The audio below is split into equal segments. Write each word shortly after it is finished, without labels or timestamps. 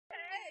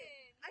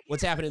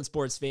What's happening,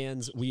 sports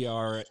fans? We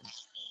are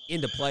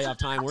into playoff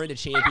time. We're into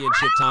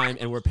championship time,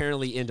 and we're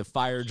apparently into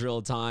fire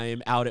drill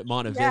time out at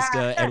Monte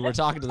Vista, and we're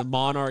talking to the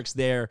Monarchs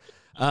there.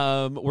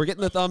 We're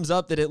getting the thumbs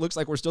up that it looks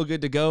like we're still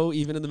good to go,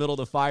 even in the middle of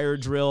the fire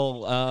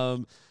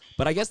drill.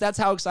 But I guess that's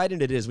how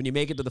exciting it is when you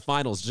make it to the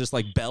finals. Just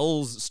like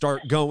bells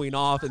start going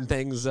off and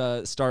things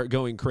start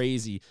going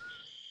crazy.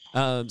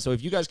 So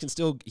if you guys can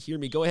still hear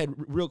me, go ahead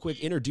real quick,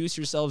 introduce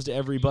yourselves to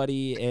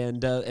everybody,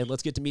 and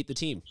let's get to meet the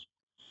team.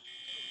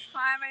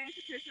 Hi, my name is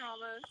Patricia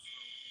Ramos.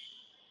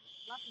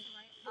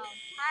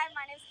 Hi,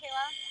 my name is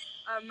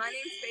Kayla. My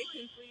name is Faith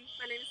Hinkley.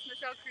 My name is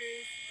Michelle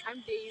Cruz. I'm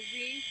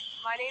Daisy.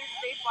 My name is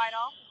Faith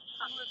Whitehall.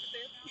 I'm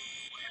Elizabeth.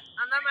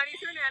 I'm Namanis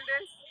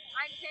Hernandez.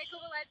 I'm Keiko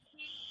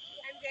Valetsky.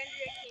 I'm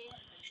Dandria King.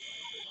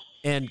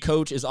 And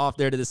Coach is off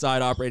there to the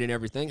side operating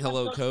everything.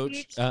 Hello,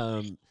 Coach.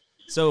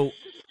 So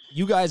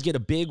you guys get a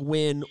big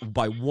win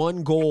by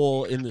 1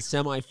 goal in the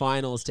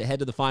semifinals to head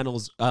to the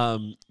finals.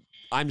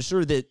 I'm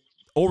sure that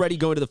already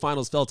going to the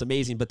finals felt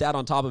amazing, but that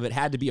on top of it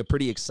had to be a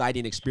pretty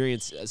exciting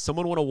experience.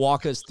 Someone want to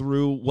walk us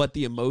through what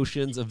the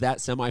emotions of that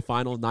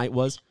semifinal night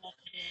was?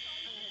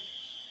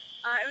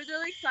 It was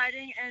really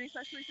exciting, and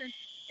especially since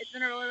it's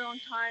been a really long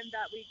time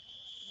that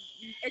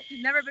it's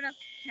never been a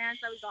chance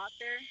that we got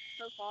there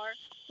so far.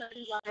 So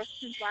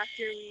since last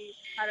year we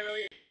had a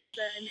really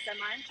in the semi,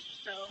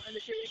 and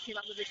this year we came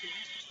out with a victory.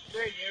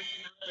 Very nervous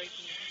and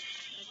breaking.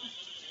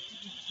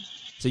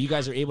 So you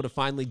guys are able to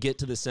finally get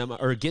to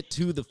the get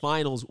to the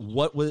finals.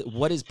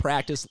 What is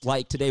practice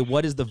like today?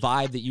 What is the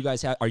vibe that you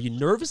guys have? Are you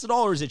nervous at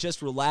all, or is it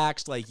just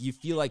relaxed? Like you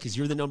feel like because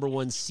you're the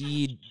 #1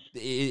 seed,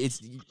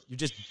 you're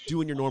just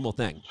doing your normal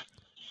thing.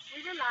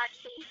 We're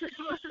relaxed. We're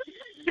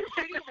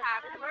pretty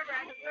happy. We're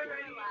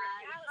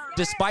relaxed.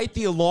 Despite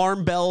the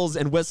alarm bells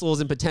and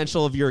whistles and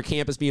potential of your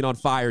campus being on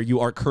fire,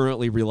 you are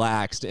currently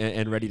relaxed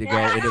and ready to go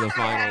into the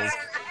finals.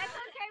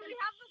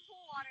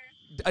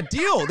 A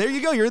deal. There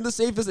you go. You're in the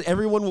safest.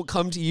 Everyone will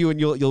come to you, and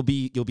you'll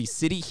be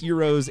city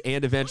heroes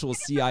and eventual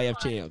CIF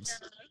champs.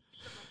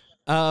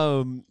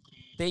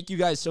 Thank you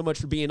guys so much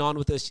for being on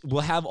with us.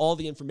 We'll have all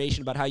the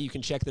information about how you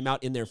can check them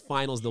out in their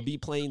finals. They'll be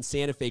playing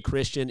Santa Fe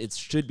Christian. It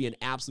should be an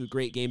absolute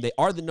great game. They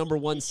are the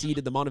 #1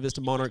 seeded, the Monte Vista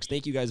Monarchs.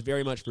 Thank you guys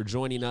very much for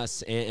joining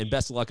us, and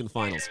best of luck in the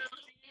finals.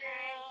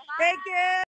 Thank you.